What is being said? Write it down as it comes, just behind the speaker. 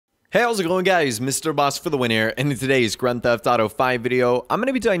Hey, how's it going, guys? Mr. Boss for the win here, and in today's Grand Theft Auto 5 video, I'm going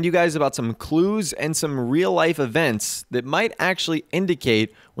to be telling you guys about some clues and some real-life events that might actually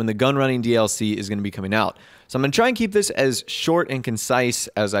indicate when the Gunrunning DLC is going to be coming out. So I'm going to try and keep this as short and concise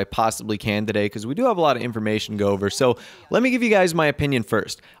as I possibly can today, because we do have a lot of information to go over. So let me give you guys my opinion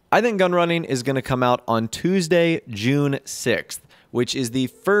first. I think Gunrunning is going to come out on Tuesday, June 6th, which is the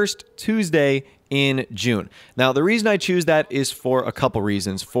first Tuesday in June. Now, the reason I choose that is for a couple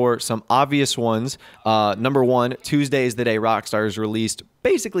reasons. For some obvious ones, number one, Tuesday is the day Rockstar has released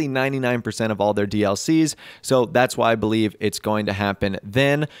basically 99% of all their DLCs, so that's why I believe it's going to happen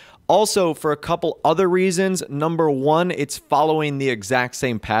then. Also, for a couple other reasons. Number one, it's following the exact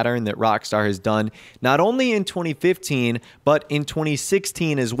same pattern that Rockstar has done, not only in 2015, but in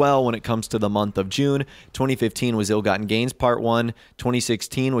 2016 as well when it comes to the month of June. 2015 was Ill-Gotten Gains Part 1.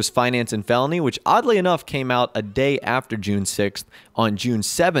 2016 was Finance and Felony, which oddly enough came out a day after June 6th, on June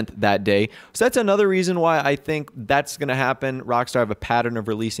 7th that day. So that's another reason why I think that's going to happen. Rockstar have a pattern of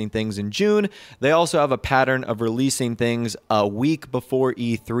releasing things in June. They also have a pattern of releasing things a week before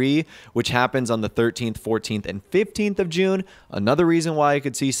E3, which happens on the 13th, 14th, and 15th of June. Another reason why I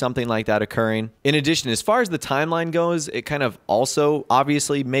could see something like that occurring. In addition, as far as the timeline goes, it kind of also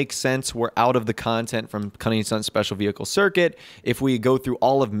obviously makes sense. We're out of the content from Cunning Stunt Special Vehicle Circuit. If we go through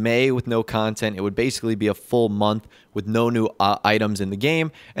all of May with no content, it would basically be a full month with no new items in the game,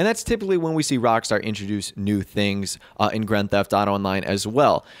 and that's typically when we see Rockstar introduce new things in Grand Theft Auto Online as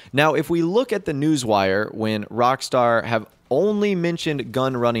well. Now, if we look at the newswire, when Rockstar have only mentioned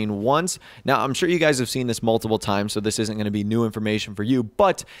Gunrunning once. Now, I'm sure you guys have seen this multiple times, so this isn't going to be new information for you,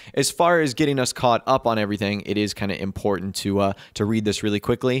 but as far as getting us caught up on everything, it is kind of important to read this really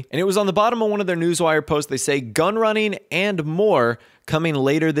quickly. And it was on the bottom of one of their newswire posts. They say Gunrunning and more coming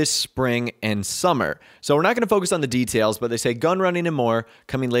later this spring and summer. So we're not going to focus on the details, but they say Gunrunning and more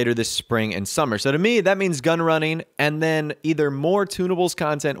coming later this spring and summer. So to me, that means Gunrunning and then either more tunables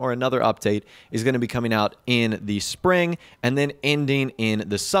content or another update is going to be coming out in the spring and then ending in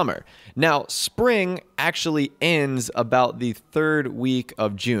the summer. Now, spring actually ends about the third week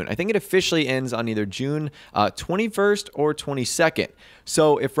of June. I think it officially ends on either June 21st or 22nd.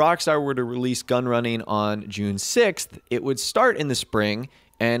 So if Rockstar were to release Gunrunning on June 6th, it would start in the spring,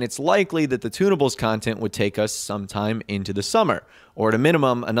 and it's likely that the tunables content would take us sometime into the summer. Or at a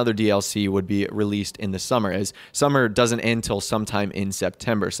minimum, another DLC would be released in the summer, as summer doesn't end till sometime in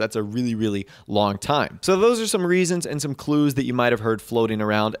September. So that's a really, really long time. So those are some reasons and some clues that you might have heard floating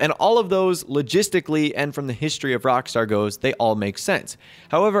around. And all of those, logistically and from the history of Rockstar goes, they all make sense.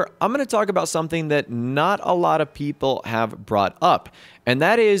 However, I'm going to talk about something that not a lot of people have brought up. And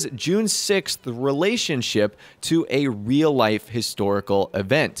that is June 6th relationship to a real-life historical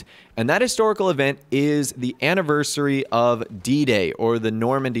event. And that historical event is the anniversary of D-Day, or the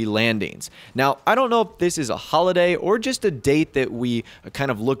Normandy landings. Now, I don't know if this is a holiday or just a date that we kind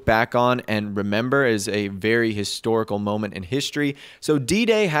of look back on and remember as a very historical moment in history. So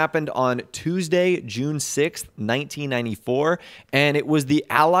D-Day happened on Tuesday, June 6th, 1994, and it was the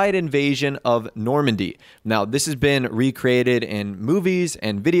Allied invasion of Normandy. Now, this has been recreated in movies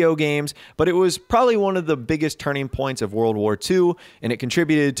and video games, but it was probably one of the biggest turning points of World War II, and it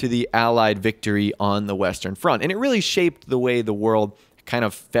contributed to the Allied victory on the Western Front. And it really shaped the way the world kind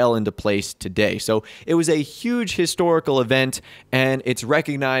of fell into place today. So it was a huge historical event, and it's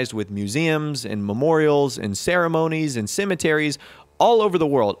recognized with museums and memorials and ceremonies and cemeteries all over the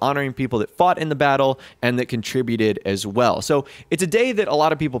world, honoring people that fought in the battle and that contributed as well. So it's a day that a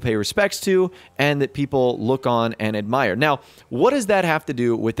lot of people pay respects to and that people look on and admire. Now, what does that have to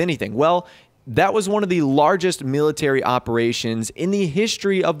do with anything? Well, that was one of the largest military operations in the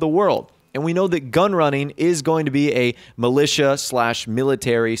history of the world. And we know that Gunrunning is going to be a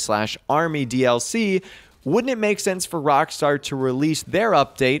militia/military/army DLC. Wouldn't it make sense for Rockstar to release their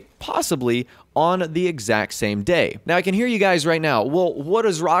update, possibly on the exact same day? Now, I can hear you guys right now. Well, what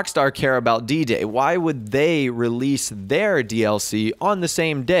does Rockstar care about D-Day? Why would they release their DLC on the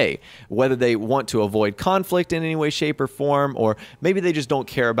same day? Whether they want to avoid conflict in any way, shape, or form, or maybe they just don't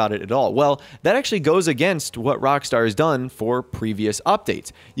care about it at all. Well, that actually goes against what Rockstar has done for previous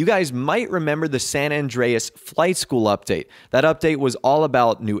updates. You guys might remember the San Andreas Flight School update. That update was all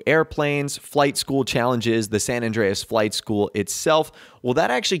about new airplanes, flight school challenges, the San Andreas Flight School itself. Well,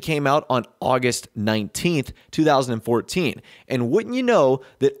 that actually came out on August 19th, 2014. And wouldn't you know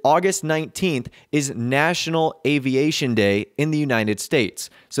that August 19th is National Aviation Day in the United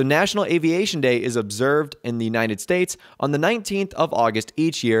States. So National Aviation Day is observed in the United States on the 19th of August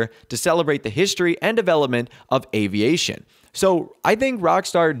each year to celebrate the history and development of aviation. So I think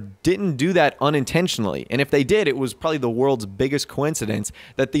Rockstar didn't do that unintentionally. And if they did, it was probably the world's biggest coincidence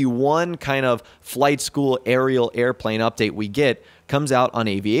that the one kind of flight school aerial airplane update we get comes out on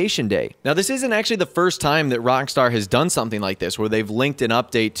Aviation Day. Now, this isn't actually the first time that Rockstar has done something like this, where they've linked an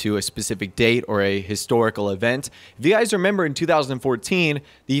update to a specific date or a historical event. If you guys remember, in 2014,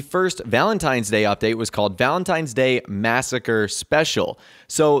 the first Valentine's Day update was called Valentine's Day Massacre Special.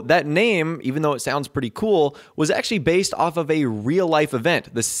 So that name, even though it sounds pretty cool, was actually based off of a real-life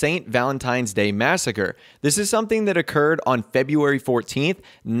event, the St. Valentine's Day Massacre. This is something that occurred on February 14th,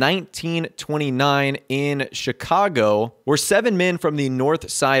 1929 in Chicago, where 7 men from the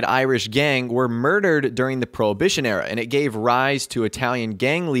North Side Irish gang were murdered during the Prohibition era, and it gave rise to Italian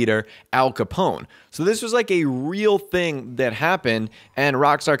gang leader Al Capone. So this was like a real thing that happened, and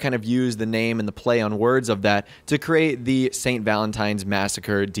Rockstar kind of used the name and the play on words of that to create the St. Valentine's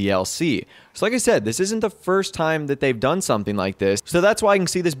Massacre DLC. So like I said, this isn't the first time that they've done something like this, so that's why I can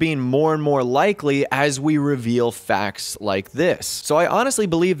see this being more and more likely as we reveal facts like this. So I honestly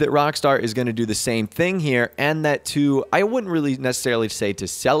believe that Rockstar is going to do the same thing here, and that to, I wouldn't really necessarily say to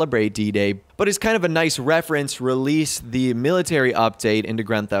celebrate D-Day, but it's kind of a nice reference, release the military update into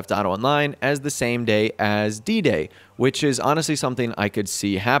Grand Theft Auto Online as the same day as D-Day, which is honestly something I could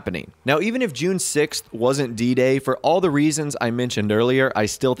see happening. Now, even if June 6th wasn't D-Day, for all the reasons I mentioned earlier, I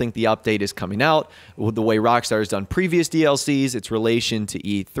still think the update is coming out. With the way Rockstar has done previous DLCs, its relation to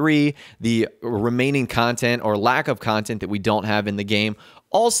E3, the remaining content or lack of content that we don't have in the game,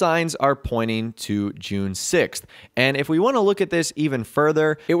 all signs are pointing to June 6th. And if we want to look at this even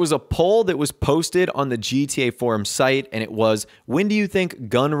further, it was a poll that was posted on the GTA forum site, and it was, when do you think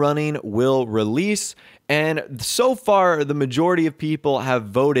Gunrunning will release? And so far, the majority of people have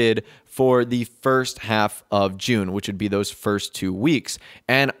voted for the first half of June, which would be those first 2 weeks.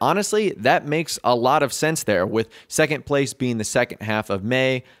 And honestly, that makes a lot of sense there, with second place being the second half of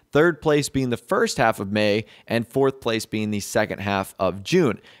May, third place being the first half of May, and fourth place being the second half of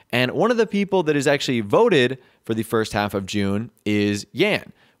June. And one of the people that has actually voted for the first half of June is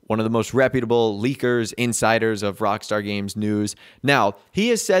Yan, one of the most reputable leakers, insiders of Rockstar Games news. Now, he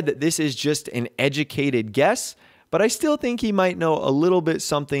has said that this is just an educated guess, but I still think he might know a little bit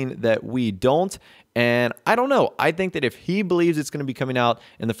something that we don't. And I don't know. I think that if he believes it's going to be coming out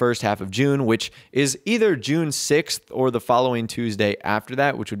in the first half of June, which is either June 6th or the following Tuesday after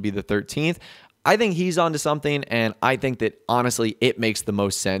that, which would be the 13th, I think he's onto something, and I think that honestly it makes the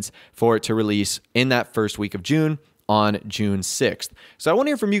most sense for it to release in that first week of June, on June 6th. So I want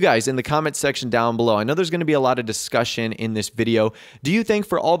to hear from you guys in the comments section down below. I know there's going to be a lot of discussion in this video. Do you think,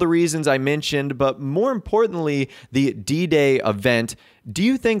 for all the reasons I mentioned, but more importantly, the D-Day event, do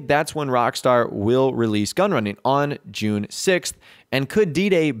you think that's when Rockstar will release Gunrunning, on June 6th? And could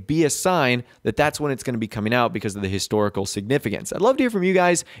D-Day be a sign that that's when it's going to be coming out because of the historical significance? I'd love to hear from you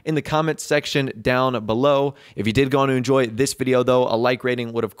guys in the comments section down below. If you did go on to enjoy this video, though, a like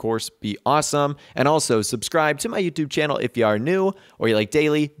rating would, of course, be awesome. And also, subscribe to my YouTube channel if you are new or you like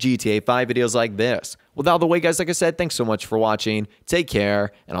daily GTA 5 videos like this. With all the way, guys, like I said, thanks so much for watching. Take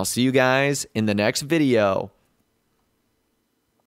care, and I'll see you guys in the next video.